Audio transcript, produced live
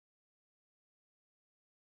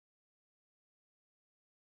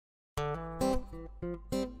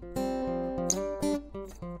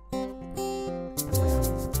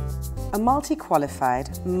A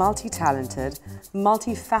multi-qualified, multi-talented,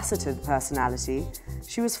 multi-faceted personality,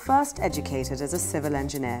 she was first educated as a civil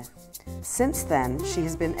engineer. Since then, she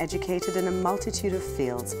has been educated in a multitude of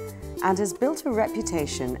fields and has built a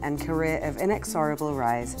reputation and career of inexorable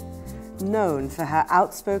rise. Known for her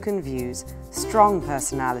outspoken views, strong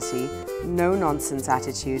personality, no-nonsense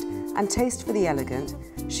attitude, and taste for the elegant,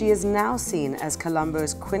 she is now seen as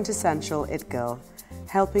Colombo's quintessential it girl,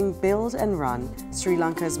 helping build and run Sri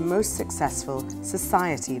Lanka's most successful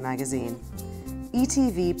society magazine.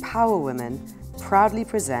 ETV Power Women proudly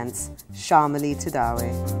presents Shymalee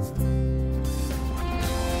Tudawe.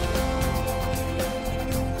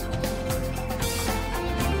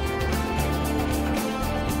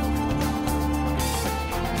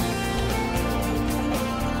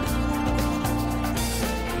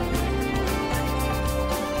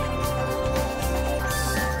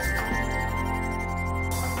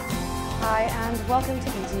 Hi and welcome to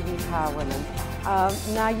ETV Power Women.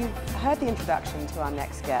 Now you've heard the introduction to our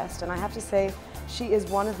next guest, and I have to say she is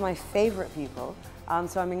one of my favorite people,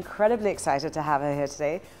 so I'm incredibly excited to have her here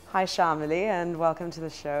today. Hi Shymalee, and welcome to the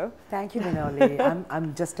show. Thank you, Minoli.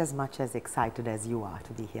 I'm just as much as excited as you are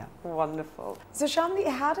to be here. Wonderful. So Shymalee,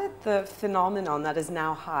 how did the phenomenon that is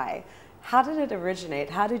now high, how did it originate?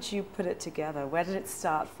 How did you put it together? Where did it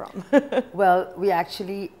start from? Well, we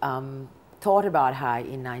actually thought about high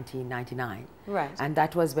in 1999. Right. And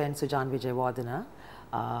that was when Sujan Vijayawardena,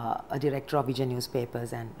 a director of Vijay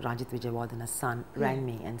newspapers and Ranjit Vijayawardana's son, rang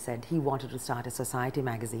me and said he wanted to start a society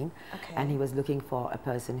magazine. Okay. And he was looking for a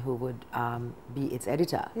person who would be its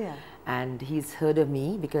editor. Yeah. And he's heard of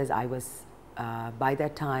me because I was by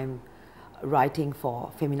that time writing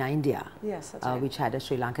for Femina India, yes, that's right. which had a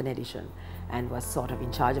Sri Lankan edition, and was sort of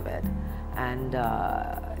in charge of it. And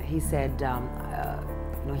he said,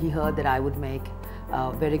 you know, he heard that I would make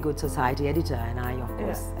a very good society editor, and I, of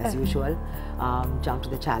course, as usual, jumped to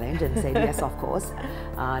the challenge and said, yes, of course,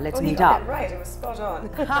 let's meet up. It right, it was spot on.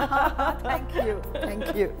 Thank you,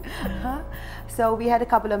 thank you. So we had a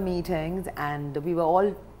couple of meetings, and we were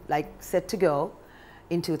all like set to go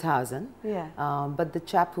in 2000. Yeah. But the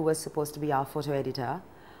chap who was supposed to be our photo editor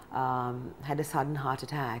had a sudden heart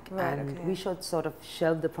attack, right, and okay. we should sort of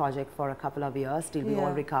shelve the project for a couple of years till we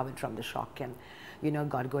all recovered from the shock and, you know,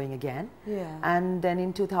 got going again. Yeah. And then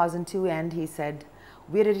in 2002 end, he said,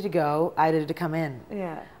 we're ready to go, I'm ready to come in.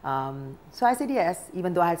 Yeah. So I said yes,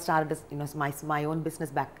 even though I had started, you know, my own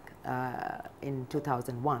business back in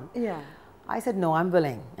 2001. Yeah. I said, no, I'm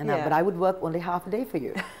willing, and but I would work only half a day for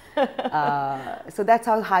you. So that's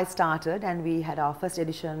how High started, and we had our first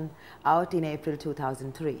edition out in April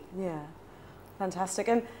 2003. Yeah, fantastic.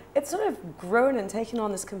 And it's sort of grown and taken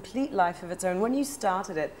on this complete life of its own. When you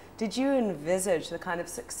started it, did you envisage the kind of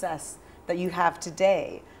success that you have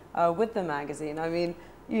today with the magazine? I mean,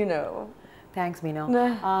 you know. Thanks,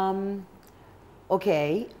 Mino.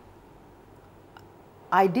 Okay.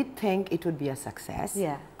 I did think it would be a success.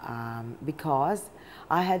 Yeah. Because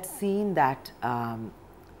I had seen that, I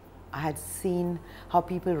had seen how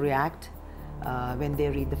people react when they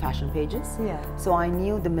read the fashion pages. Yeah. So I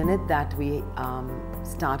knew the minute that we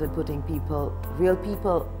started putting people, real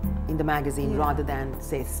people in the magazine rather than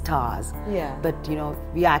say stars. Yeah. But you know,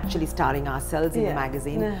 we are actually starring ourselves in the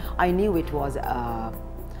magazine. I knew it was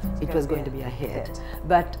going to be a hit.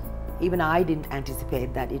 But even I didn't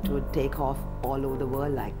anticipate that it would take off all over the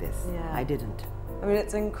world like this. Yeah. I didn't. I mean,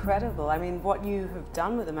 it's incredible. I mean, what you have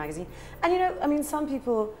done with the magazine. And you know, I mean, some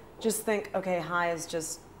people just think, okay, High is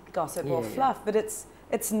just gossip or fluff, but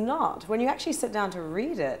it's not. When you actually sit down to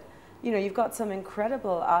read it, you know, you've got some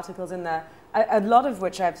incredible articles in there, a lot of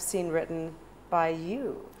which I've seen written by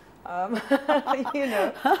you. You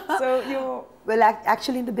know, so you're... Well,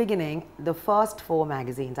 actually in the beginning, the first 4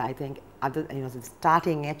 magazines, I think, other, you know, the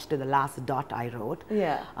starting edge to the last dot I wrote.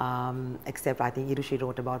 Yeah. Except I think Irushi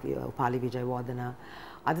wrote about Upali Vijayawardena.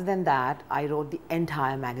 Other than that, I wrote the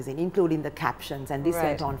entire magazine, including the captions, and this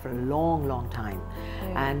went on for a long, long time.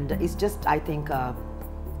 Yeah. And it's just, I think,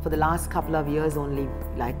 for the last couple of years only,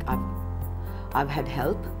 like I've had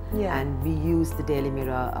help. Yeah. And we use the Daily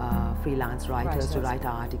Mirror freelance writers to write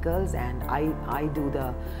our articles, and I do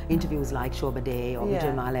the interviews like Shobha Day or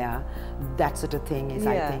Vijay Malaya. That sort of thing is,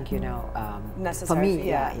 I think, you know, necessary for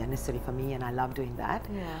me, necessary for me, and I love doing that.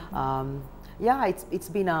 Yeah. It's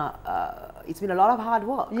been a lot of hard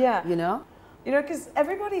work. Yeah. You know. You know, because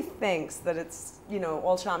everybody thinks that it's, you know,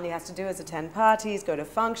 all Shymalee has to do is attend parties, go to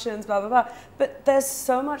functions, blah, blah, blah. But there's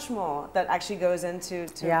so much more that actually goes into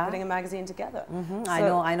putting a magazine together.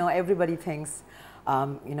 So I know everybody thinks,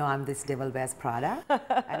 you know, I'm this devil wears Prada,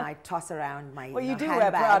 and I toss around my well, you do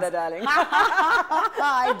handbags. wear Prada, darling.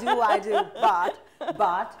 I do,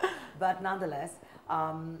 but nonetheless,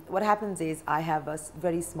 what happens is I have a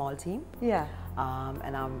very small team. Yeah.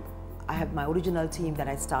 And I have my original team that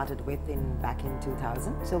I started with back in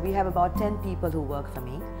 2000. So we have about 10 people who work for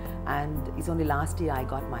me, and it's only last year I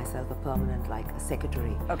got myself a permanent, like, a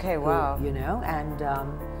secretary. Okay, wow. Who, you know, and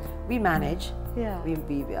we manage. Yeah.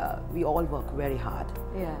 We all work very hard.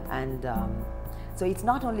 Yeah. And so it's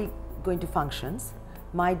not only going to functions.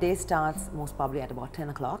 My day starts most probably at about 10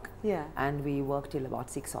 o'clock. Yeah. And we work till about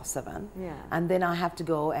 6 or 7. Yeah. And then I have to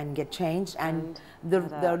go and get changed, and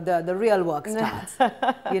the real work starts.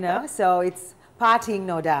 You know, so it's partying,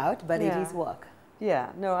 no doubt, but it is work.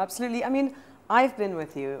 Yeah, no, absolutely. I mean, I've been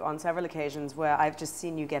with you on several occasions where I've just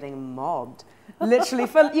seen you getting mobbed. Literally,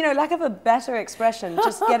 for, you know, lack of a better expression,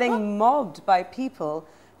 just getting mobbed by people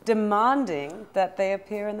demanding that they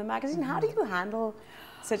appear in the magazine. How do you handle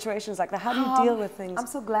situations like that? How do you deal with things? I'm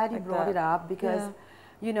so glad you brought it up, because,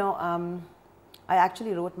 you know, I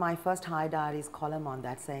actually wrote my first Hi Diaries column on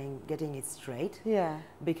that, saying getting it straight. Yeah.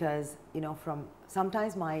 Because, you know,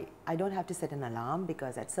 sometimes I don't have to set an alarm,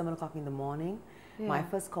 because at 7 o'clock in the morning, my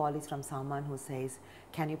first call is from someone who says,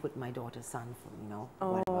 can you put my daughter's son, you know,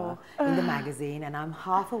 whatever, in the magazine? And I'm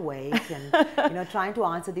half awake and, you know, trying to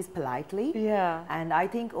answer this politely. Yeah. And I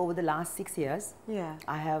think over the last 6 years, yeah,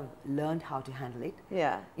 I have learned how to handle it.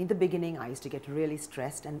 Yeah. In the beginning, I used to get really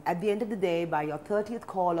stressed. And at the end of the day, by your 30th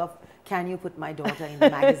call of, can you put my daughter in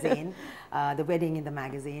the magazine, the wedding in the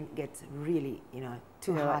magazine gets really, you know,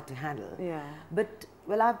 too hard to handle. Yeah. But,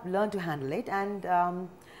 well, I've learned to handle it.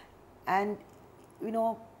 And you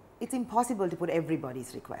know, it's impossible to put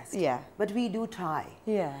everybody's request. Yeah. But we do try.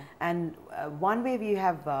 Yeah. And one way we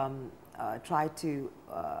have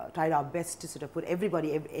tried our best to sort of put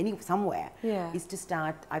everybody somewhere is to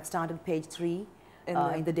start. I've started page 3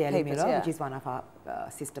 in the Daily Mirror, which is one of our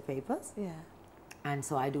sister papers. Yeah. And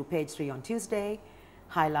so I do page 3 on Tuesday,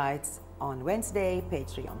 highlights on Wednesday, page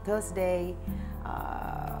 3 on Thursday.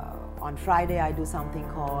 On Friday I do something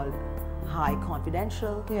called High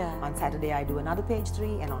Confidential. Yeah. On Saturday I do another page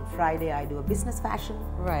 3, and on Friday I do a business fashion.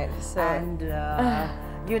 Right. So. And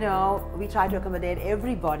you know, we try to accommodate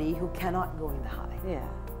everybody who cannot go in the High. Yeah.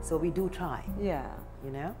 So we do try. Yeah.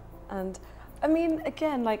 You know. And I mean,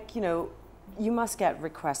 again, like, you know, you must get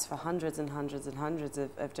requests for hundreds and hundreds and hundreds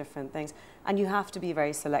of different things, and you have to be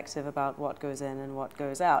very selective about what goes in and what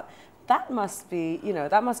goes out. That must be, you know,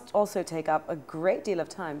 that must also take up a great deal of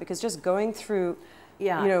time, because just going through, you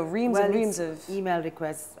know, reams and reams of email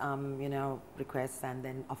requests, you know, and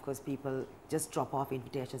then of course people just drop off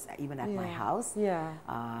invitations even at my house. Yeah.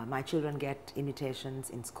 My children get invitations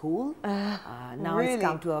in school. Now really? It's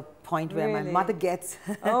come to a point where my mother gets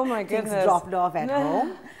things dropped off at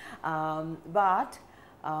home. But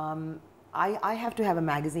I have to have a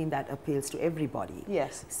magazine that appeals to everybody.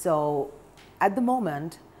 Yes. So at the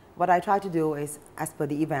moment, what I try to do is, as per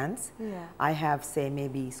the events, I have, say,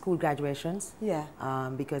 maybe school graduations,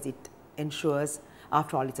 because it ensures,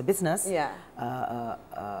 after all, it's a business, a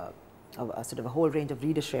sort of a whole range of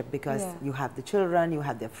readership, because you have the children, you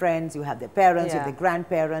have their friends, you have their parents, you have their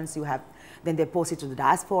grandparents, you have, then they post it to the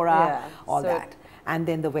diaspora, all so that. And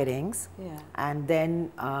then the weddings, and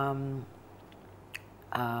then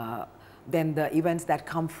the events that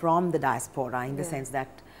come from the diaspora, in the sense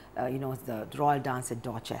that, you know, the Royal Dance at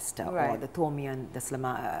Dorchester, or the Thomian, the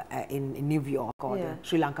Slama in New York, or the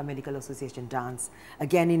Sri Lanka Medical Association dance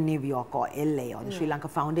again in New York or LA, or the Sri Lanka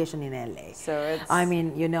Foundation in LA. So it's, I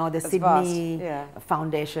mean, you know, the Sydney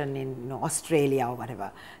Foundation in, you know, Australia or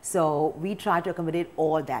whatever. So we try to accommodate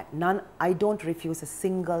all that. I don't refuse a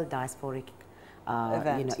single diasporic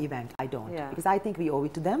event. I don't, because I think we owe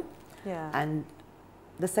it to them. And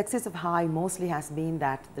the success of High mostly has been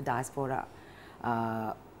that the diaspora,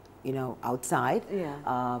 you know, outside,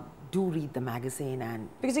 do read the magazine, and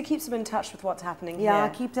because it keeps them in touch with what's happening here. Yeah,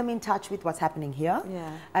 keeps them in touch with what's happening here,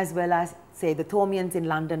 as well as, say, the Thomians in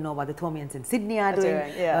London know what the Thomians in Sydney are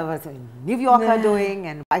doing, what New York are doing,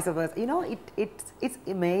 and vice versa. You know, it's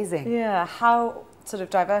amazing. Yeah, how sort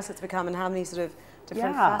of diverse it's become, and how many sort of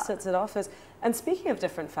different facets it offers. And speaking of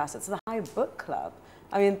different facets, the High Book Club,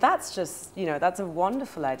 I mean, that's just, you know, that's a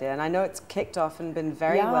wonderful idea. And I know it's kicked off and been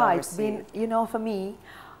very well received. It's been, you know, for me,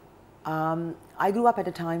 I grew up at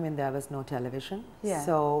a time when there was no television.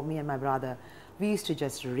 So me and my brother, we used to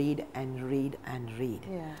just read and read and read.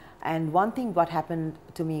 And one thing what happened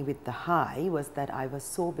to me with the High was that I was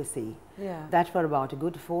so busy that for about a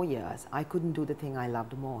good 4 years, I couldn't do the thing I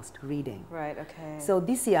loved most, reading. Right, okay. So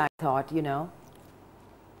this year I thought, you know,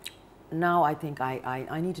 now I think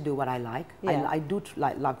I need to do what I like. Yeah. I do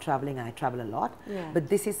love traveling, and I travel a lot. Yeah. But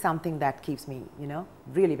this is something that keeps me, you know,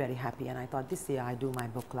 really very happy. And I thought this year I do my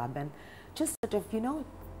book club, and just sort of, you know,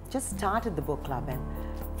 just started the book club, and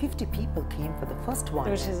 50 people came for the first one.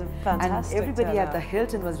 Which is a fantastic. And everybody at the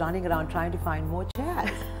Hilton was running around trying to find more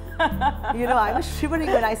chairs. You know, I was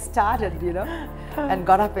shivering when I started, you know, and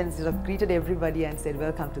got up and sort of greeted everybody and said,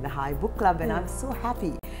 welcome to the High Book Club, and I'm so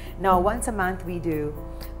happy. Now, once a month we do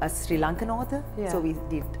a Sri Lankan author, so we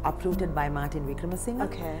did Uprooted by Martin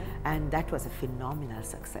Wickramasinghe, and that was a phenomenal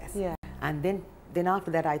success. Yeah. And then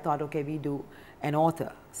after that I thought, okay, we do an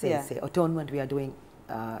author, say Atonement we are doing.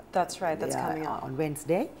 That's right, that's coming up on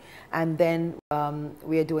Wednesday, and then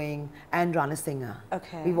we are doing And Ranasinghe.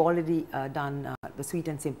 Okay. We've already done The Sweet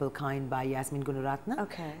and Simple Kind by Yasmin Gunaratne.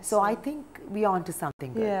 Okay. So I think we are onto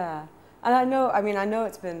something good. Yeah, and I know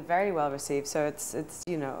it's been very well received. So it's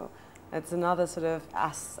you know, it's another sort of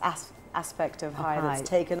aspect of High that's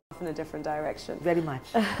taken off in a different direction. Very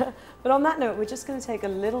much. But on that note, we're just going to take a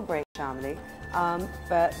little break, Shymalee.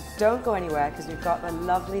 But don't go anywhere, because we've got a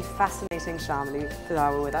lovely, fascinating Shymalee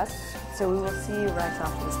Tudawe with us. So we will see you right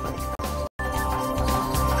after this break.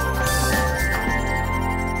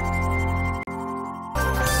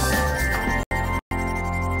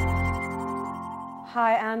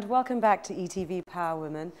 Hi, and welcome back to ETV Power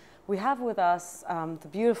Women. We have with us the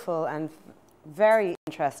beautiful and very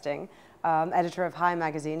interesting editor of High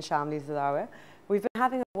magazine, Shymalee Tudawe. We've been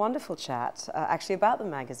having a wonderful chat, actually, about the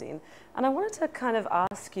magazine. And I wanted to kind of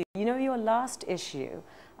ask you, you know, your last issue,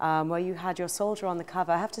 where you had your soldier on the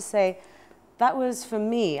cover, I have to say, that was, for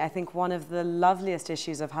me, I think, one of the loveliest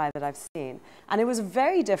issues of High that I've seen. And it was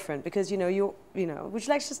very different because, you know, would you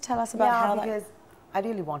like to just tell us about how because I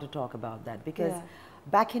really want to talk about that, because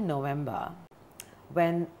back in November,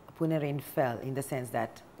 when Punerin fell, in the sense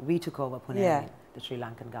that we took over Punerin, the Sri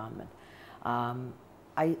Lankan government,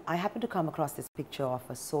 I happened to come across this picture of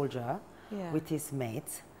a soldier with his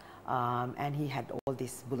mates, and he had all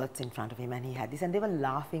these bullets in front of him, and he had this, and they were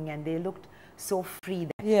laughing, and they looked so free,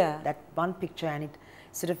 that one picture, and it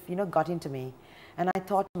sort of, you know, got into me. And I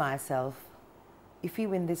thought to myself, if we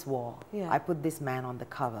win this war, I put this man on the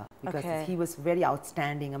cover, because he was very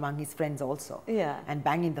outstanding among his friends also, and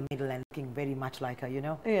bang in the middle and looking very much like a, you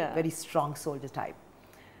know, very strong soldier type.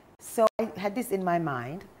 So I had this in my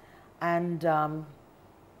mind, and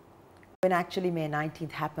when actually May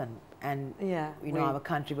 19th happened, and you know, our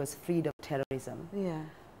country was freed of terrorism,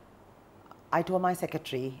 I told my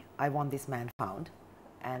secretary I want this man found,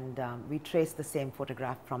 and we traced the same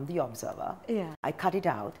photograph from the Observer. I cut it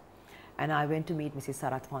out, and I went to meet Mrs.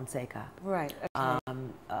 Sarath Fonseca,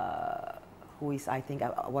 who is, I think,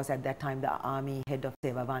 was at that time the Army head of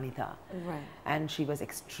Seva Vanitha, and she was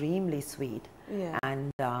extremely sweet.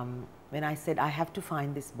 And when I said I have to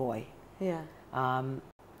find this boy, the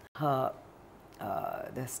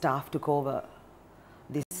staff took over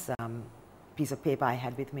this piece of paper I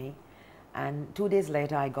had with me, and 2 days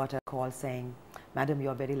later I got a call saying, "Madam,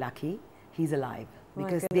 you're very lucky, he's alive."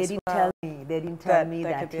 Because they didn't tell me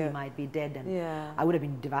that he might be dead, and I would have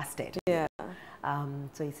been devastated.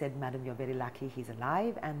 So he said, "Madam, you're very lucky, he's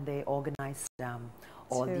alive," and they organized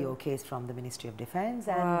all the OKs from the Ministry of Defense,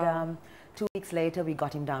 and 2 weeks later we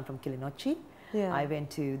got him down from Kilinochchi. I went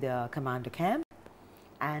to the commando camp,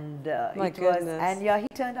 and he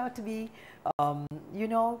turned out to be, you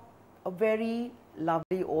know, a very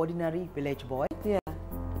lovely, ordinary village boy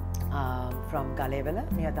from Galevela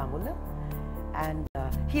near Damulla, and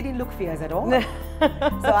he didn't look fierce at all.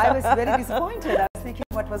 So I was very disappointed. I was thinking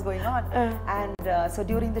what was going on, and so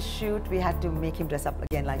during the shoot we had to make him dress up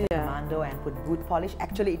again like a commando and put boot polish.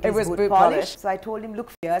 Actually, it was boot polish. So I told him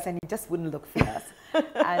look fierce, and he just wouldn't look fierce.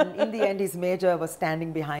 And in the end, his major was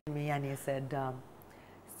standing behind me, and he said,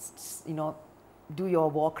 you know, do your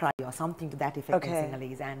war cry or something to that effect in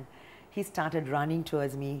Sinhalese. And he started running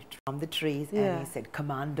towards me from the trees, and he said,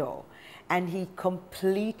 "Commando," and he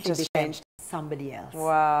completely became somebody else.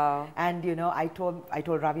 Wow! And you know, I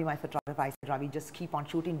told Ravi, my photographer, I said, "Ravi, just keep on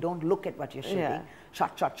shooting. Don't look at what you're shooting.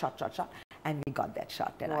 Shot, shot, shot, shot, shot." And we got that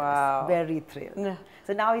shot, and I was very thrilled.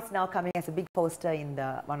 So now it's coming as a big poster in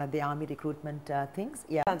one of the army recruitment things.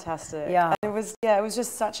 Fantastic. And it was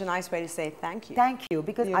just such a nice way to say thank you. Thank you,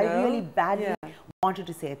 because I really badly wanted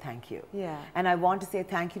to say thank you. And I want to say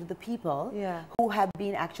thank you to the people who have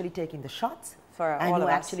been actually taking the shots and who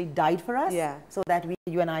actually died for us, so that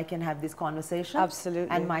you and I can have this conversation. Absolutely.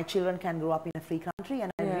 And my children can grow up in a free country,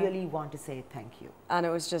 and I really want to say thank you. And it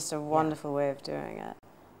was just a wonderful way of doing it.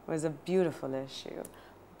 It was a beautiful issue.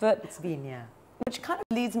 But it's been, which kind of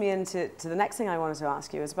leads me into the next thing I wanted to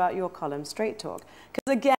ask you is about your column, Straight Talk.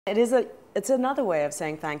 Because again, it's another way of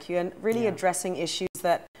saying thank you and really addressing issues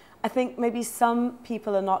that I think maybe some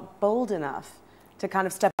people are not bold enough to kind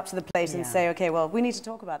of step up to the plate and say, okay, well, we need to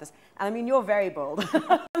talk about this. And I mean, you're very bold.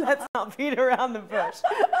 Let's not beat around the bush.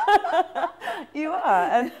 You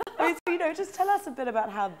are. And I mean, so, you know, just tell us a bit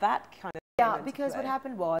about how that kind of because what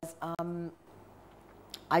happened was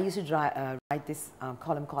I used to write this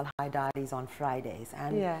column called High Diaries on Fridays,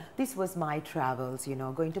 and this was my travels, you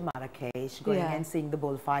know, going to Marrakesh, going and seeing the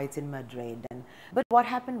bullfights in Madrid. But what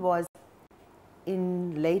happened was,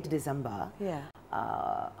 in late December,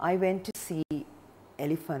 I went to see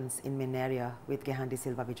elephants in Mineria with Gehandi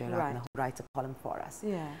Silva Vijayaragna, who writes a column for us.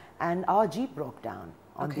 And our Jeep broke down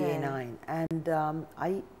on the A9, and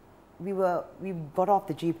we got off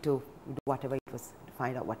the Jeep to do whatever it was, to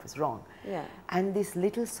find out what was wrong. And this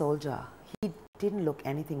little soldier, he didn't look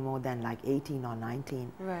anything more than like 18 or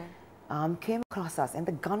 19, came across us, and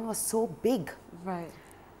the gun was so big.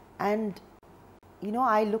 And, you know,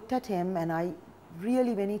 I looked at him, and I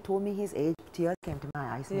really, when he told me his age, tears came to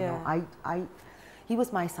my eyes. You know, he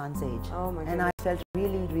was my son's age, and I felt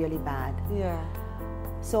really, really bad.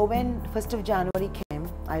 So when 1st of January came,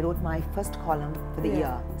 I wrote my first column for the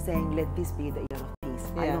year, saying, let this be the year of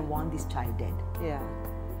peace. I don't want this child dead.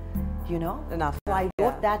 You know? Enough. So I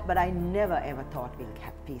wrote that, but I never ever thought we'll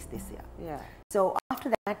have peace this year. So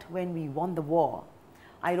after that, when we won the war,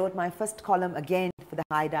 I wrote my first column again for the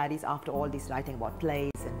High Diaries after all this writing about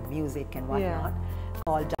plays and music and whatnot,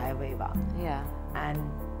 called Jayaveva. And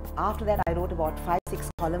after that, I wrote about 5-6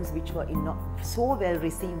 columns which were so well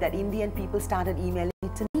received that Indian people started emailing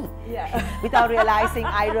it to me without realizing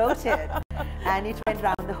I wrote it. And it went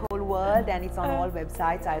around the whole world, and it's on all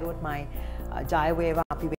websites. I wrote my Jayaveva,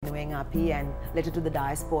 Api Venueng Api, and Letter to the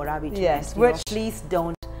Diaspora, which meant,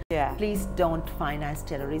 please don't finance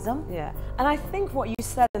terrorism. And I think what you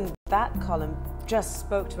said in that column just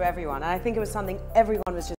spoke to everyone. And I think it was something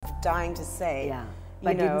everyone was just dying to say.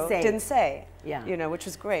 But didn't say. You know, which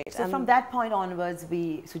was great. So from that point onwards,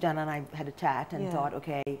 Sujana and I had a chat and thought,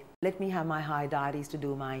 okay, let me have my High Diaries to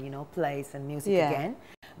do my, you know, plays and music again.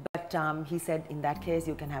 But he said, in that case,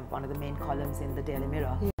 you can have one of the main columns in the Daily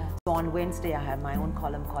Mirror. So on Wednesday, I have my own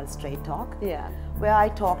column called Straight Talk, where I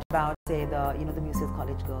talked about, say, the Music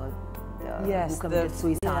College girl who committed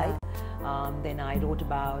suicide. Then I wrote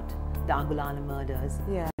about the Angulana murders.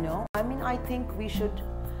 You know, I mean, I think we should.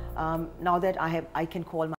 Now that I can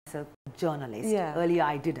call myself a journalist. Earlier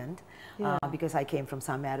I didn't, because I came from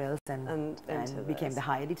somewhere else and became the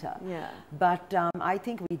high editor. But I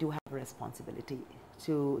think we do have a responsibility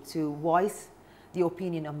to voice the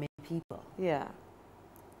opinion of many people.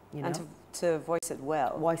 You know? And to voice it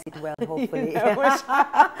well. Voice it well, hopefully. You know,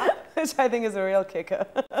 which I think is a real kicker.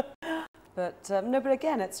 But no, but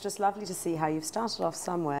again, it's just lovely to see how you've started off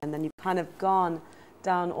somewhere and then you've kind of gone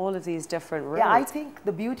down all of these different roads. I think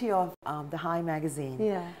the beauty of the High magazine,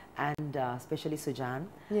 and especially Sujan,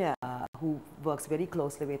 who works very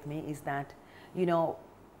closely with me, is that, you know,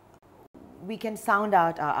 we can sound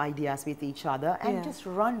out our ideas with each other and just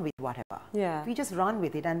run with whatever. We just run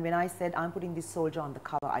with it. And when I said, I'm putting this soldier on the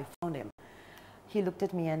cover, I found him. He looked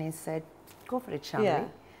at me and he said, go for it, Shymalee.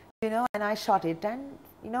 You know, and I shot it, and,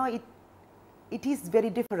 you know, it is very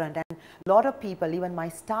different, and a lot of people, even my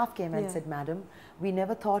staff, came and said, Madam, we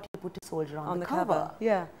never thought you put a soldier on the cover.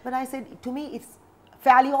 But I said, to me, it's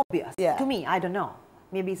fairly obvious. To me, I don't know.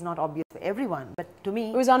 Maybe it's not obvious for everyone, but to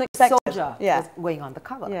me, it was unexpected. Soldier was going on the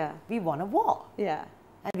cover. We won a war.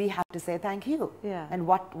 And we have to say thank you. And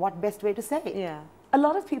what best way to say it? A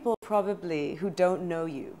lot of people probably who don't know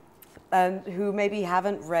you and who maybe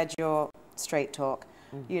haven't read your Straight Talk,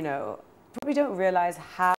 you know, probably don't realize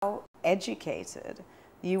how educated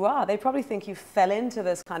you are. They probably think you fell into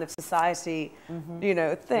this kind of society, you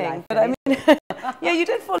know, thing. But I mean, you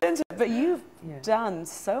did fall into it, but you've done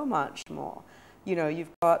so much more. You know,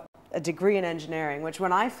 you've got a degree in engineering, which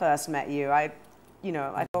when I first met you, I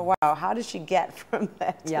thought, wow, how did she get from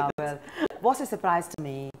there to this? Well, it was a surprise to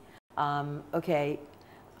me. Okay,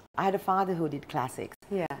 I had a father who did classics.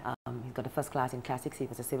 He got a first class in classics. He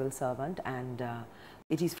was a civil servant, and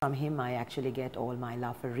it is from him I actually get all my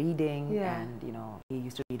love for reading. And, you know, he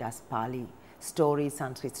used to read us Pali stories,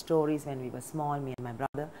 Sanskrit stories when we were small, me and my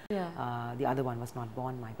brother. The other one was not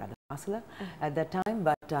born, my brother Asala, at that time.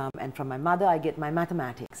 But and from my mother I get my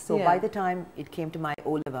mathematics. So by the time it came to my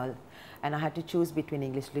O-level and I had to choose between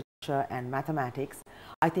English literature and mathematics,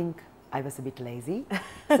 I think I was a bit lazy.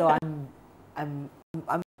 So I'm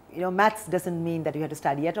you know, maths doesn't mean that you have to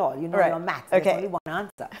study at all. You know your maths. There's only one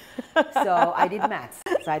answer. So I did maths.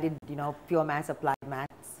 So I did, you know, pure maths, applied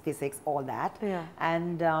maths, physics, all that. Yeah.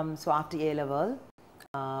 And so after A-level,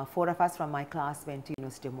 4 of us from my class went to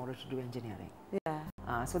University of Motor to do engineering.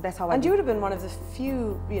 Yeah. So that's how And you would have been one of the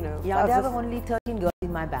few, you know. Yeah, there were only 13 girls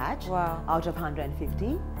in my batch. Wow. Out of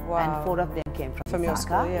 150. Wow. And 4 of them came from your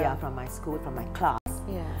school, yeah. Yeah, from my school, from my class.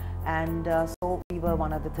 Yeah. And so we were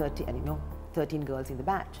one of the 13 girls in the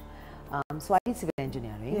batch. So I did civil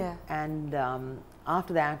engineering. Yeah. And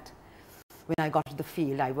after that, when I got to the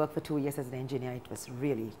field, I worked for 2 years as an engineer. It was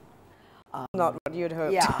really not what you'd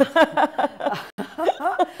hoped. Yeah.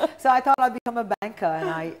 So I thought I'd become a banker, and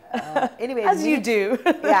I anyway. As you do.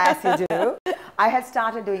 Yeah, as you do. I had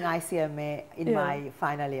started doing ICMA in my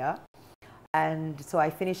final year, and so I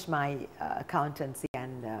finished my accountancy.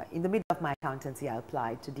 And in the middle of my accountancy, I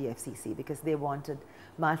applied to DFCC because they wanted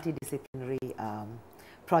multidisciplinary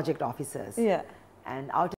project officers. Yeah.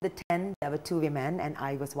 And out of the 10, there were 2 women, and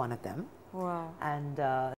I was one of them. Wow. And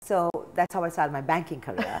so that's how I started my banking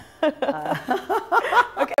career.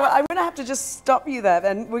 Okay, well, I'm going to have to just stop you there,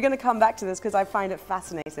 and we're going to come back to this because I find it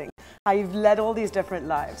fascinating how you've led all these different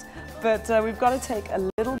lives. But we've got to take a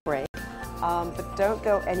little break, but don't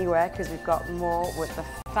go anywhere because we've got more with the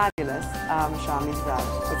fabulous Shymalee Tudawe.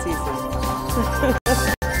 We'll see you soon.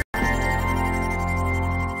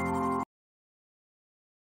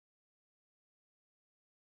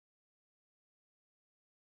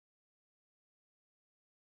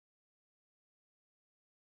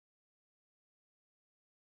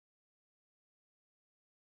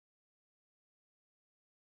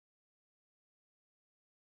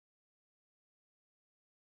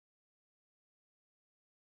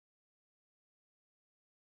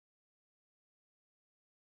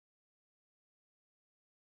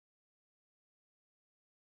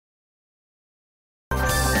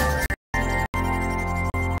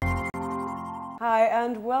 Hi,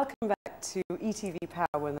 and welcome back to ETV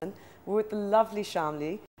Power Women. We're with the lovely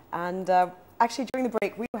Shymalee, and actually during the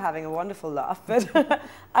break we were having a wonderful laugh, but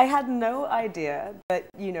I had no idea that,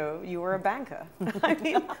 you know, you were a banker. I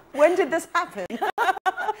mean, when did this happen?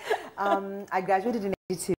 I graduated in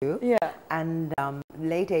 '82, yeah, and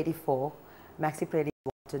late '84, Maxi Predi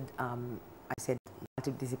wanted, I said,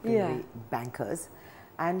 multidisciplinary bankers.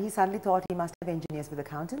 And he suddenly thought he must have engineers with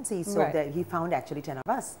accountancy, so that he found actually 10 of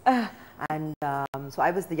us. And so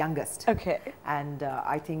I was the youngest. Okay. And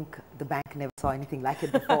I think the bank never saw anything like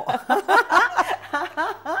it before.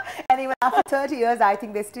 And even after 30 years, I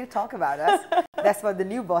think they still talk about us. That's what the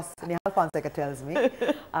new boss, Nihal Fonseca, tells me.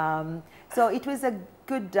 So it was a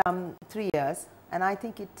good 3 years. And I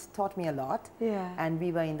think it taught me a lot. Yeah. And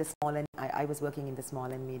we were in the small and I was working in the small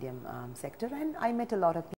and medium sector, and I met a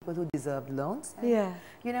lot of people who deserved loans. And, yeah.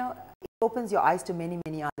 You know, it opens your eyes to many,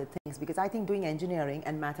 many other things, because I think doing engineering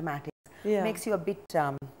and mathematics makes you a bit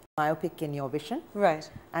myopic in your vision.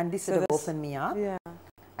 Right. And this sort of opened me up. Yeah.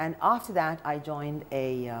 And after that, I joined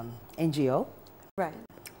a NGO. Right.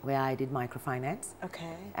 Where I did microfinance.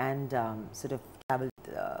 Okay. And sort of traveled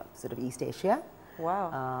sort of East Asia.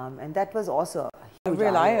 Wow. And that was also a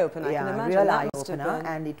real eye-opener, I can imagine. Real eye-opener,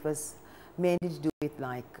 and it was mainly to do with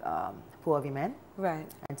like poor women. Right.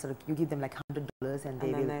 And sort of you give them like $100 and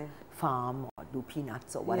they will farm or do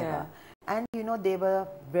peanuts or whatever. Yeah. And you know, they were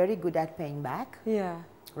very good at paying back. Yeah.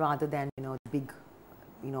 Rather than, you know, big,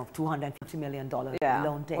 you know, $250 million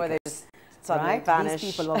loan takers. Where they just suddenly vanish.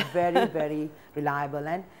 These people were very, very reliable,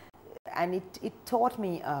 and it taught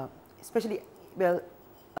me, especially, well,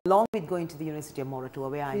 along with going to the University of Motor,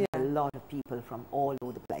 where I met a lot of people from all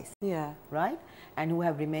over the place, right? And who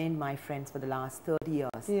have remained my friends for the last 30 years.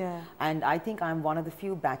 Yeah. And I think I'm one of the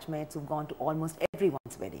few batchmates who've gone to almost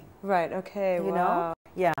everyone's wedding. Right, okay, you know?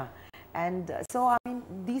 Yeah. And so, I mean,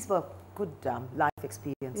 these were good life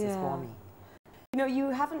experiences for me. You know, you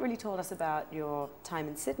haven't really told us about your time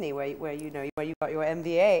in Sydney, where you got your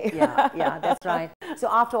MBA. Yeah, that's right. So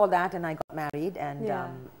after all that, and I got married, and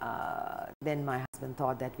then my husband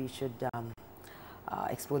thought that we should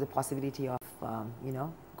explore the possibility of, you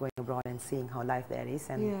know, going abroad and seeing how life there is.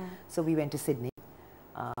 And so we went to Sydney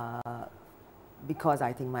because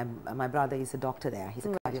I think my brother is a doctor there. He's a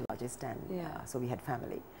cardiologist, and so we had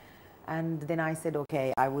family. And then I said,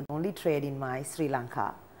 okay, I would only trade in my Sri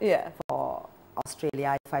Lanka for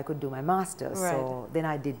Australia if I could do my master's. Right. So then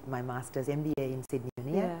I did my master's MBA in Sydney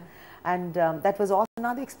Uni, and that was also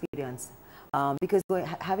another experience because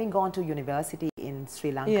having gone to university in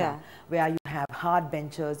Sri Lanka, where you have hard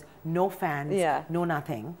benches, no fans, no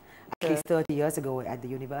nothing, at least 30 years ago at the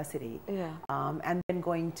university, and then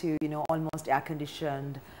going to, you know, almost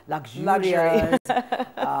air-conditioned, luxurious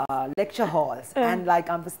lecture halls, and like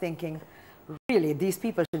I was thinking, really, these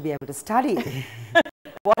people should be able to study.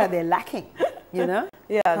 What are they lacking? you know?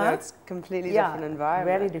 Yeah, no, it's completely different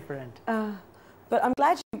environment. Very different. But I'm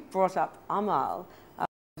glad you brought up Amal,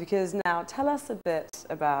 because now tell us a bit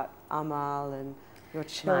about Amal and your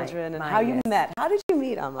children and how you met. How did you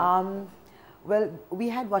meet Amal? Well, we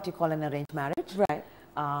had what you call an arranged marriage. Right.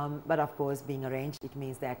 But of course, being arranged, it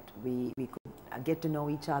means that we could get to know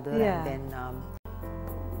each other, and then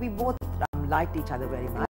we both liked each other very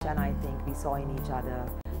much, and I think we saw in each other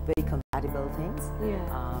very compatible things.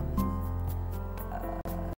 Yeah.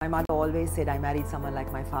 My mother always said I married someone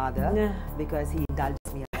like my father because he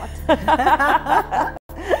indulges me a lot.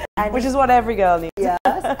 And which is what every girl needs. Yes,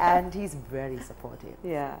 and he's very supportive.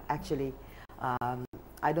 Yeah. Actually,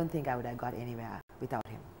 I don't think I would have got anywhere without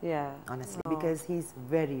him. Yeah. Honestly, because he's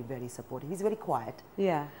very, very supportive. He's very quiet.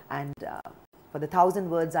 Yeah. And for the 1,000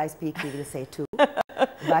 words I speak, he will say 2.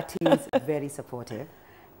 But he's very supportive,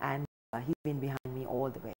 and he's been behind me all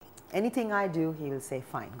the way. Anything I do, he will say,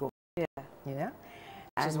 "Fine, go." Yeah. You know.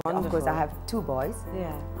 Which and is wonderful. of course, I have 2 boys.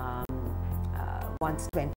 Yeah. One's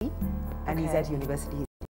 20, and he's at university.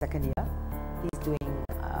 He's second year. He's doing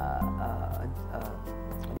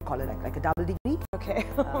what do you call it, like a double degree. Okay.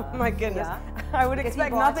 Oh my goodness. Yeah. I would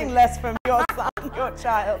expect nothing less from your son, your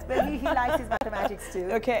child. But he likes his mathematics too.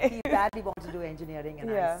 Okay. He badly wants to do engineering,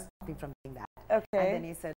 and I stopped him from doing that. Okay. And then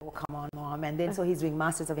he said, "Oh, come on, Mom." And then so he's doing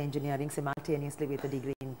Masters of Engineering simultaneously with a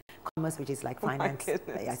degree in commerce, which is like finance. Oh my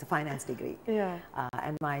goodness. Yeah, it's a finance degree. Yeah.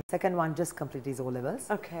 And my second one just completed his O-levels.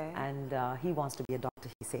 Okay. And he wants to be a doctor,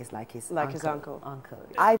 he says, like his uncle.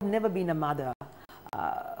 I've never been a mother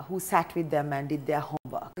who sat with them and did their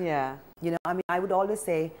homework. Yeah. You know, I mean, I would always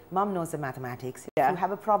say, Mom knows the mathematics. If you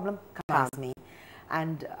have a problem, come ask me.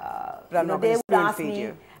 And you know, they would ask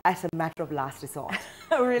me as a matter of last resort.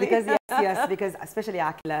 Oh, really? Because yes, because especially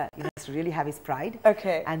Akila, you know, has to really have his pride.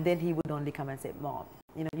 Okay. And then he would only come and say, "Mom,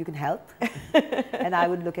 you know, you can help." And I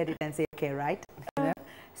would look at it and say, "Okay, right." You know?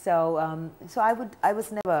 So I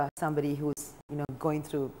was never somebody who's, you know, going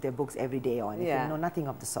through their books every day or anything. Yeah. No, nothing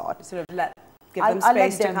of the sort. Sort of give them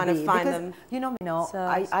space to kind of find them. You know,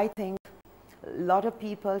 I think a lot of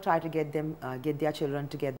people try to get their children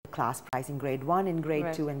to get the class prize in grade 1, in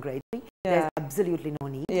grade 2, and grade 3. Yeah. There's absolutely no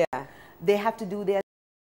need. Yeah. They have to do their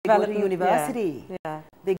go to university. Yeah.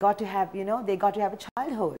 They got to have, you know, they got to have a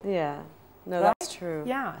childhood. Yeah. No, right? that's true.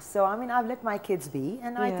 Yeah. So I mean, I've let my kids be,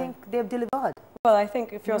 and I think they've delivered. Well, I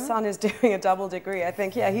think if your son is doing a double degree, I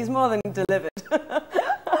think he's more than delivered.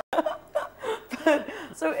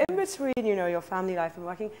 So in between, you know, your family life and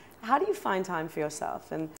working, how do you find time for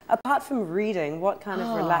yourself? And apart from reading, what kind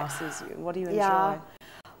of relaxes you? What do you enjoy? Yeah.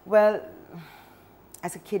 Well,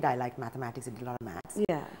 as a kid, I liked mathematics. I did a lot of maths.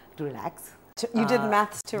 Yeah. To relax. You did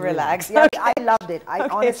maths to relax. Yeah, I loved it. I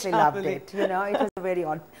honestly loved it. You know, it was very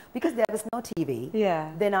odd. Because there was no TV.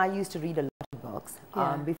 Yeah. Then I used to read a lot of books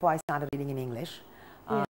before I started reading in English.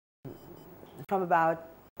 I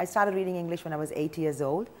started reading English when I was 8 years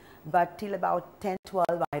old. But till about 10, 12,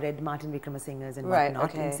 I read Martin Wickramasinghe's and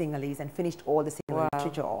whatnot in Sinhalese and finished all the Sinhala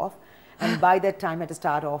literature off. And by that time, I had to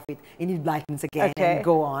start off with Enid Blyton's again and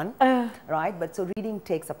go on, right? But so reading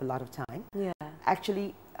takes up a lot of time. Yeah.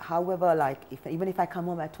 Actually, however, like even if I come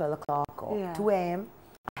home at 12 o'clock or 2 a.m.,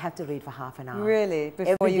 I have to read for half an hour. Really?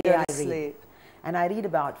 Before you go to sleep? Read. And I read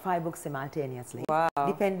about 5 books simultaneously. Wow.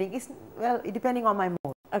 Depending on my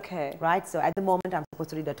mood. Okay. Right? So at the moment, I'm supposed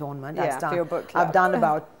to read Atonement. For your book club. I've done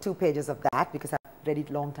about 2 pages of that because I read it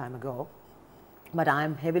a long time ago. But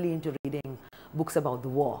I'm heavily into reading books about the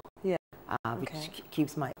war. Yeah. Which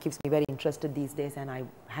keeps me very interested these days, and I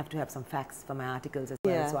have to have some facts for my articles as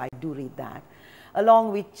well. So I do read that.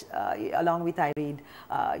 Along with I read,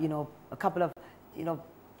 you know, a couple of, you know,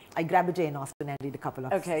 I grab a Jane Austen and read a couple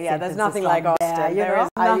of there's nothing like Austen. There is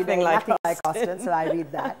nothing like Austen, so I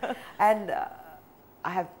read that. And I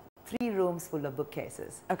have 3 rooms full of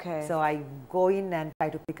bookcases. Okay. So I go in and try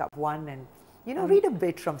to pick up one and, you know, read a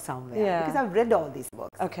bit from somewhere. Yeah. Because I've read all these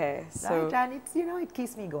books. Okay. So right? And it's, you know, it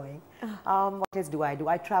keeps me going. What else do?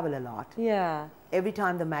 I travel a lot. Yeah. Every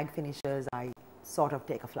time the mag finishes, I sort of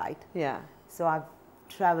take a flight. Yeah. So I've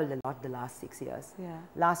traveled a lot the last 6 years. Yeah.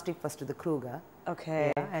 Last trip was to the Kruger.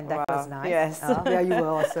 Okay. Yeah, and that was nice. Yes. Where you were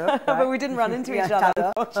also. Right? But we didn't run into each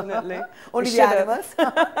other, unfortunately. Only the animals.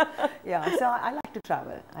 Yeah. So I like to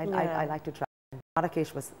travel. I like to travel.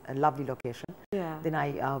 Marrakesh was a lovely location. Yeah. Then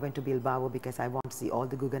I went to Bilbao because I want to see all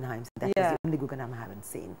the Guggenheims. That was the only Guggenheim I haven't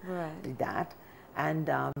seen. Right. Did that. And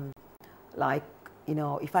like, you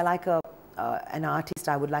know, if I like an artist,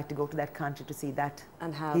 I would like to go to that country to see that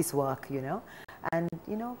and his work, you know. And,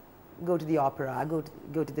 you know, go to the opera, go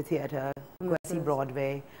to the theatre, go and see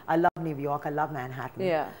Broadway. I love New New York. I love Manhattan.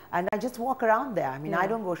 Yeah. And I just walk around there. I mean, I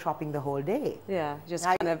don't go shopping the whole day. Yeah, just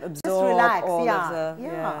I kind of absorb just relax. all Yeah, of the...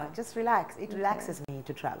 yeah, just relax. It relaxes me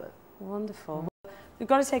to travel. Wonderful. We've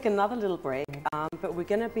got to take another little break, but we're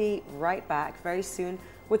going to be right back very soon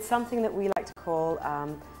with something that we like to call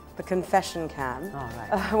the confession cam,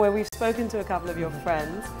 where we've spoken to a couple of your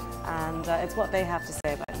friends, and it's what they have to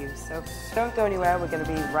say about you. So don't go anywhere. We're going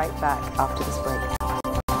to be right back after this break.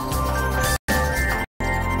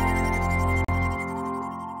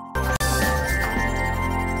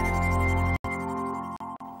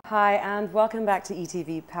 Hi, and welcome back to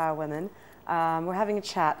ETV Power Women. We're having a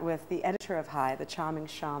chat with the editor of Hi, the charming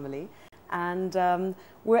Shymalee, and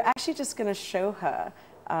we're actually just going to show her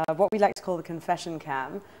what we like to call the confession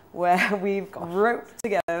cam, where we've roped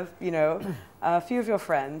together, you know, a few of your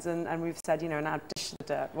friends, and we've said, you know, now dish the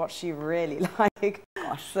dirt, what's she really like?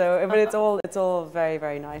 Gosh. So, but it's all very,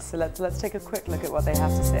 very nice. So let's take a quick look at what they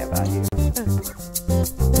have to say about you.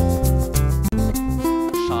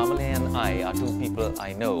 Shymalee and I are two people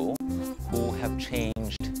I know who have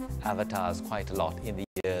changed avatars quite a lot in the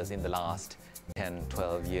years, in the last 10,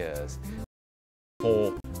 12 years.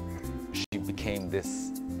 Before she became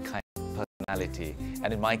this kind of personality.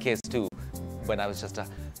 And in my case too, when I was just a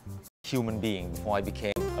human being, before I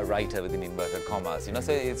became a writer within inverted commas. You know,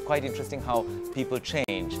 so it's quite interesting how people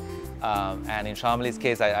change. And in Shymalee's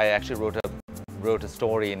case, I actually wrote a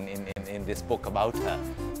story in this book about her.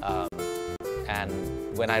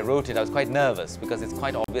 And when I wrote it, I was quite nervous because it's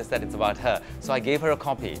quite obvious that it's about her. So I gave her a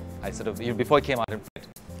copy. I sort of, before it came out in print,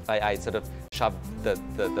 I sort of shoved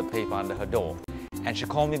the paper under her door. And she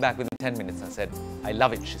called me back within 10 minutes and said, I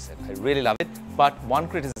love it, she said. I really love it. But one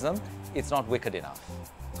criticism, it's not wicked enough.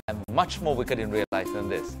 I'm much more wicked in real life than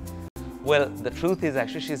this. Well, the truth is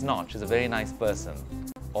actually she's not. She's a very nice person,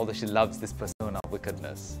 although she loves this persona of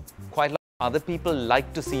wickedness. Quite a lot of other people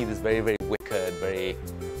like to see this very, very wicked, very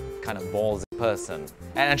kind of ballsy person.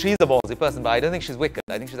 And she's a ballsy person, but I don't think she's wicked.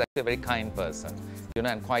 I think she's actually a very kind person, you know,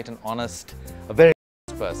 and quite an honest, a very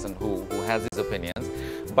honest person who has his opinions.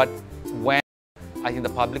 But when I think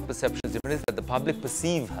the public perception is different, is that the public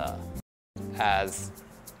perceive her as,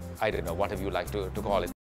 I don't know, whatever you like to call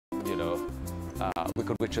it, you know,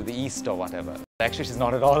 Wicked Witch of the East or whatever. Actually, she's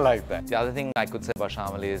not at all like that. The other thing I could say about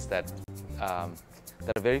Shymalee is that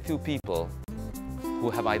there are very few people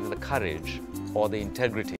who have either the courage or the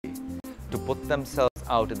integrity to put themselves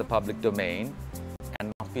out in the public domain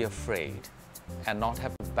and not be afraid and not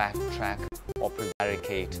have to backtrack or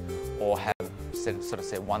prevaricate or have sort of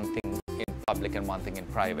say one thing in public and one thing in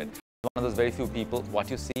private. One of those very few people, what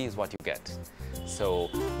you see is what you get. So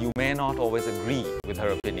you may not always agree with her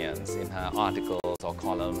opinions in her articles or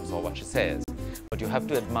columns or what she says, but you have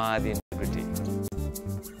to admire the integrity.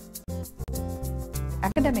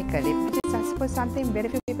 Academically, which is I suppose something very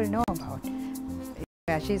few people know about.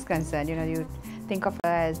 Where she's concerned, you know, you think of her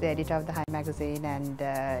as the editor of the Hi magazine and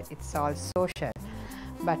it's all social.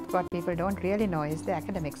 But what people don't really know is the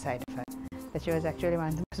academic side of her. That she was actually one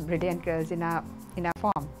of the most brilliant girls in our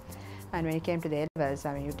form. And when it came to the A-levels,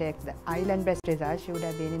 I mean, you take the island best results, she would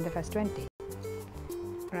have been in the first 20,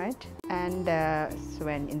 right? And so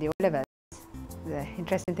when in the O-levels, the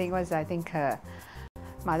interesting thing was, I think her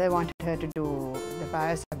mother wanted her to do the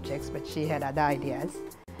bio subjects, but she had other ideas.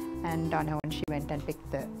 And on her own, she went and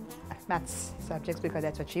picked the maths subjects because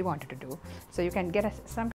that's what she wanted to do. So you can get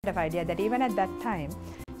some kind of idea that even at that time,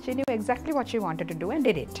 she knew exactly what she wanted to do and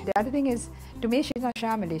did it. The other thing is, to me, she's not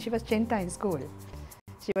Shymalee. She was Chinta in school.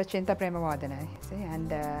 She was Chinta Premavardhana, see,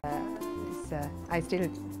 and I still,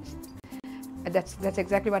 that's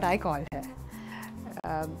exactly what I call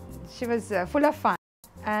her. She was full of fun,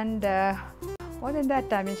 and more than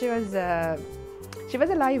that, I mean, she was a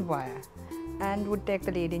live wire, and would take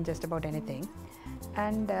the lead in just about anything.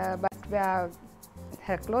 And but where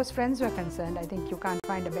her close friends were concerned, I think you can't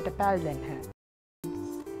find a better pal than her.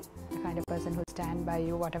 The kind of person who stand by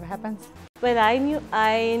you, whatever happens. Well,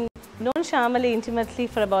 I known Shymalee intimately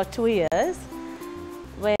for about 2 years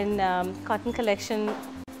when Cotton Collection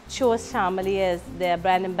chose Shymalee as their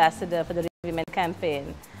brand ambassador for the Women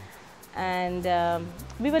campaign. And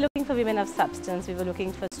we were looking for women of substance. We were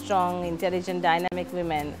looking for strong, intelligent, dynamic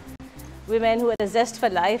women. Women who had a zest for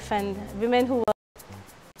life and women who were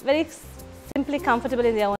very simply comfortable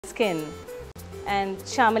in their own skin. And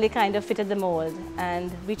Shymalee kind of fitted the mold,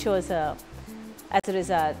 and we chose her as a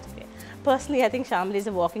result. Personally, I think Shymalee is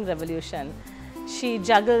a walking revolution. She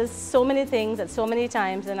juggles so many things at so many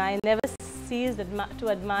times, and I never cease to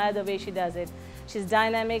admire the way she does it. She's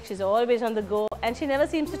dynamic, she's always on the go, and she never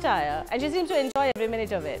seems to tire, and she seems to enjoy every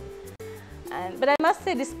minute of it. But I must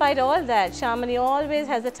say, despite all that, Shymalee always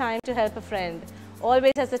has the time to help a friend,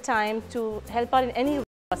 always has the time to help out in any way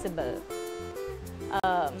possible.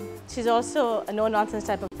 She's also a no-nonsense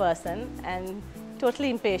type of person and totally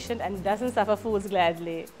impatient and doesn't suffer fools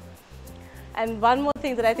gladly. And one more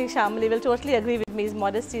thing that I think Shymalee will totally agree with me is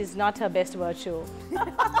modesty is not her best virtue.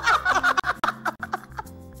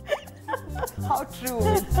 How true.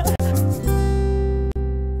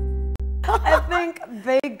 I think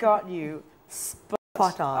they got you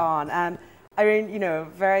spot on. And I mean, you know,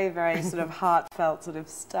 very, very sort of heartfelt sort of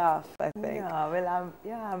stuff, I think. Yeah, well,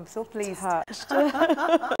 I'm so pleased. Touched.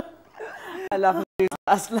 I love the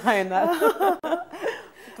last line there.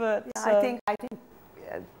 But yeah, I think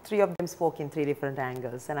three of them spoke in three different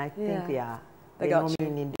angles, and I think they got me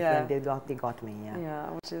in different. They got me. Yeah.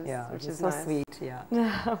 Yeah, which is so nice. sweet. Yeah.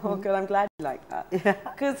 Well, good. I'm glad you like that. Yeah.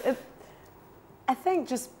 Because I think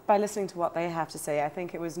just by listening to what they have to say, I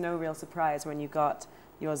think it was no real surprise when you got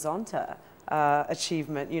your Zonta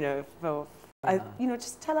achievement. You know, you know,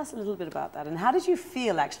 just tell us a little bit about that. And how did you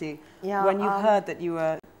feel actually when you heard that you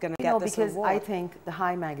were going to get this because award? I think the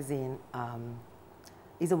High magazine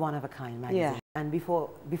is a one-of-a-kind magazine. Yeah. And before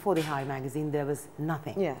the High magazine, there was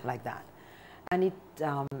nothing like that. And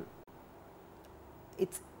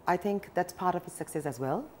I think that's part of its success as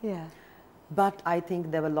well. Yeah. But I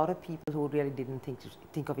think there were a lot of people who really didn't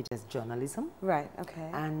think of it as journalism. Right. Okay.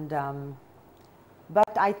 And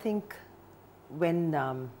but I think when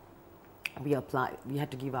we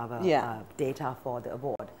had to give our data for the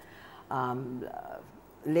award.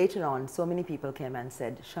 Later on, so many people came and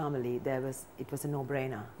said, Shymalee, it was a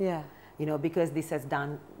no-brainer. Yeah. You know, because this has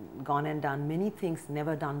gone and done many things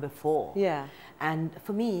never done before. Yeah. And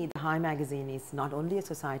for me, the High magazine is not only a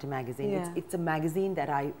society magazine, it's a magazine that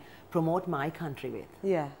I promote my country with.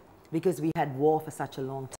 Yeah. Because we had war for such a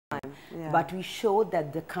long time. Yeah. But we showed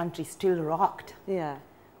that the country still rocked. Yeah.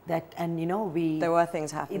 And you know, there were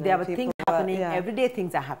things happening. There were things happening. Everyday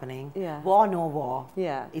things are happening. Yeah. War, no war.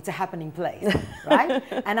 Yeah. It's a happening place, right?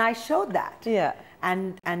 And I showed that. Yeah.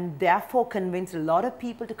 And therefore convinced a lot of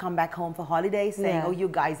people to come back home for holidays, saying, "Oh, you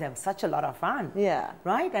guys have such a lot of fun." Yeah.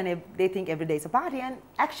 Right? And they think every day is a party, and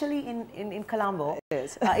actually in Colombo, it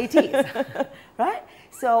is. It is. Right?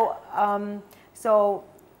 So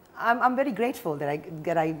I'm very grateful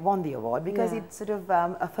that I won the award, because it sort of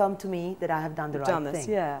affirmed to me that I have done the right thing.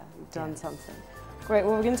 You've done something. Great.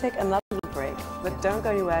 Well, we're going to take another little break, but don't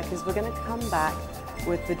go anywhere, because we're going to come back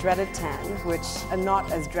with the dreaded 10, which are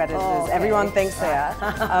not as dreaded as everyone thinks they are.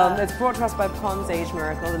 It's brought to us by Pond's Age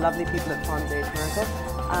Miracle, the lovely people at Pond's Age Miracle.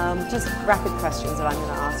 Just rapid questions that I'm going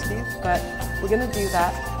to ask you, but we're going to do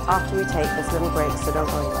that after we take this little break, so don't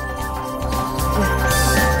go anywhere.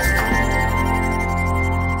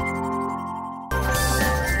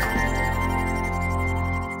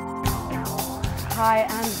 Hi,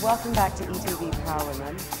 and welcome back to ETV Power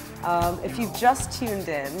Women. If you've just tuned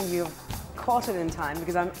in, you've caught it in time,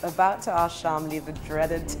 because I'm about to ask Shymalee the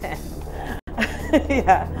dreaded 10.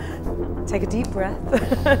 Yeah. Take a deep breath.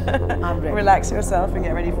 I'm ready. Relax yourself and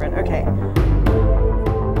get ready for it. Okay.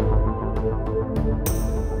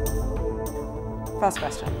 First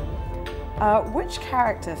question. Which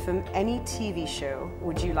character from any TV show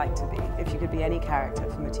would you like to be, if you could be any character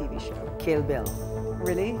from a TV show? Kill Bill.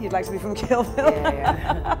 Really? You'd like to be from Kill Bill?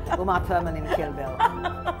 Yeah. Uma Thurman in Kill Bill.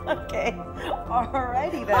 Okay.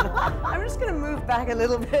 Alrighty then. I'm just going to move back a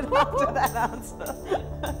little bit after that answer.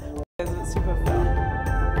 It's super fun.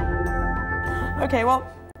 Okay, well,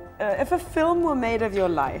 if a film were made of your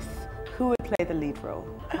life, who would play the lead role?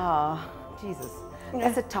 Jesus.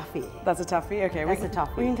 That's a toughie. That's a toughie? Okay. That's a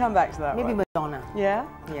toughie. We can come back to that Maybe one. Madonna. Yeah?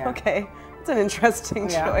 Yeah. Okay. It's an interesting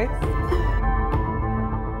choice.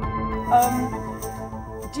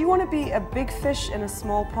 Do you want to be a big fish in a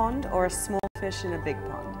small pond, or a small fish in a big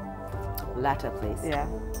pond? Latter, please. Yeah.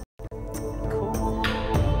 Cool.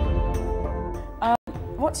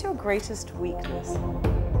 What's your greatest weakness?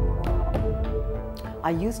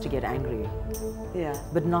 I used to get angry. Yeah.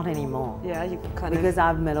 But not anymore. Yeah, you kind of... Because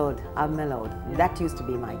I've mellowed. Yeah. That used to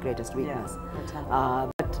be my greatest weakness. Yeah.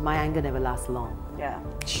 But my anger never lasts long. Yeah.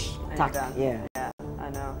 Tuck. Yeah. Yeah, I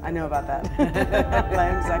know. I know about that.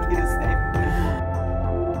 I'm exactly the same.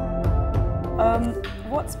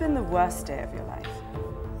 What's been the worst day of your life?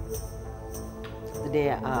 The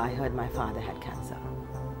day I heard my father had cancer.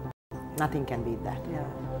 Nothing can beat that. Yeah.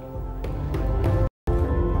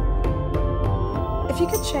 If you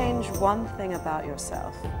could change one thing about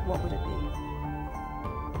yourself, what would it be?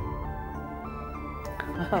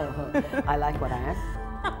 I like what I am.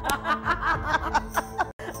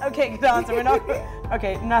 Okay, good answer. We're not...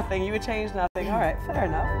 Okay, nothing. You would change nothing. All right, fair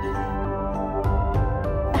enough.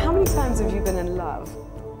 How many times have you been in love?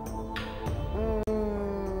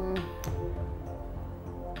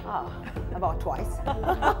 About twice.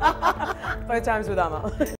 Both times with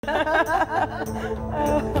Amal.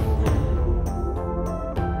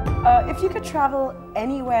 If you could travel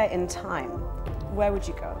anywhere in time, where would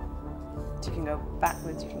you go? You can go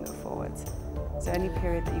backwards, you can go forwards. Is there any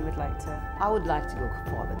period that you would like to? I would like to go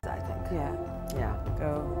forwards, I think. Yeah. Yeah.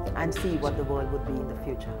 Go. And see what the world would be in the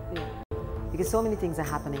future. Yeah. Because so many things are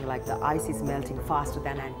happening, like the ice is melting faster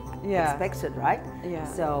than I expected, right? Yeah.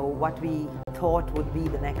 So what we thought would be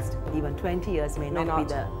the next, even 20 years may not be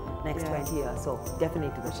the next 20 years. So definitely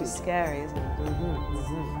the future. Which is scary, isn't it?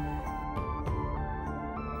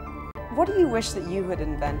 What do you wish that you had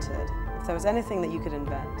invented? If there was anything that you could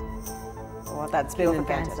invent, or that's been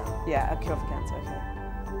invented. Cancer. Yeah, a cure for cancer. Okay.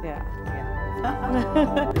 Yeah.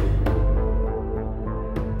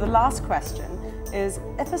 The last question is,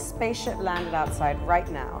 if a spaceship landed outside right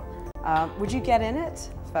now, would you get in it,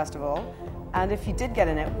 first of all? And if you did get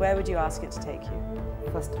in it, where would you ask it to take you?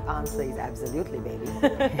 First answer is absolutely, baby.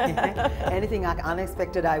 Anything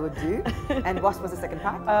unexpected I would do. And what was the second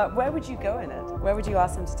part? Where would you go in it? Where would you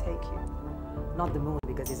ask them to take you? Not the moon,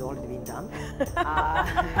 because it's already been done.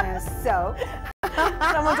 So...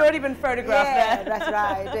 Someone's already been photographed there. That's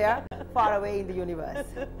right, yeah. Far away in the universe.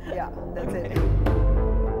 Yeah, that's it.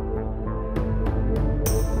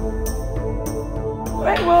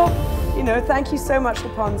 Right, well, you know, thank you so much to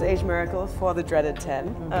Pond's Age Miracle for the dreaded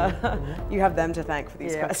 10. You have them to thank for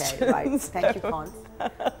these questions. Okay, right. Thank you, Pond.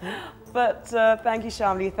 But thank you,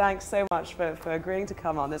 Shymalee. Thanks so much for agreeing to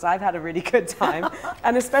come on this. I've had a really good time.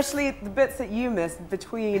 And especially the bits that you missed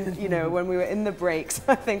between, you know, when we were in the breaks,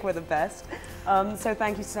 I think were the best. So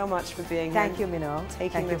thank you so much for being here. Thank you, Minnow.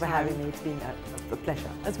 Thank you for having me. It's been a pleasure.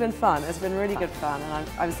 It's been fun. It's been really good fun. And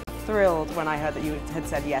I was thrilled when I heard that you had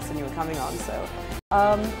said yes and you were coming on. So,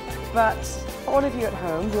 but for all of you at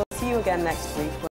home, we'll see you again next week.